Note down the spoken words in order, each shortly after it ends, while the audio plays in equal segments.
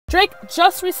Drake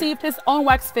just received his own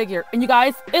wax figure, and you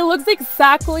guys, it looks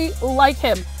exactly like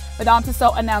him. Madame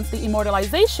Tussauds announced the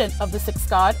immortalization of the sixth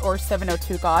god, or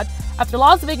 702 god, after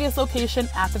Las Vegas location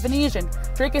at the Venetian.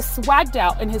 Drake is swagged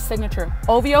out in his signature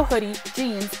OVO hoodie,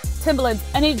 jeans, Timberlands,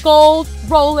 and a gold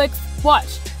Rolex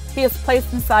watch. He is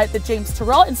placed inside the James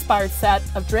Terrell-inspired set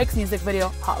of Drake's music video,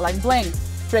 Hotline Bling.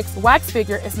 Drake's wax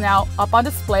figure is now up on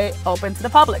display, open to the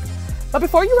public. But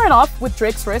before you run off with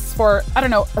Drake's wrist for, I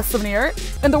don't know, a souvenir,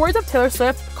 in the words of Taylor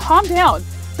Swift, calm down.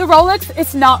 The Rolex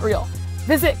is not real.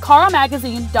 Visit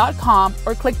CARRAmagazine.com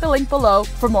or click the link below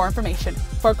for more information.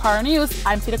 For CARRA News,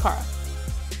 I'm Tita Cara.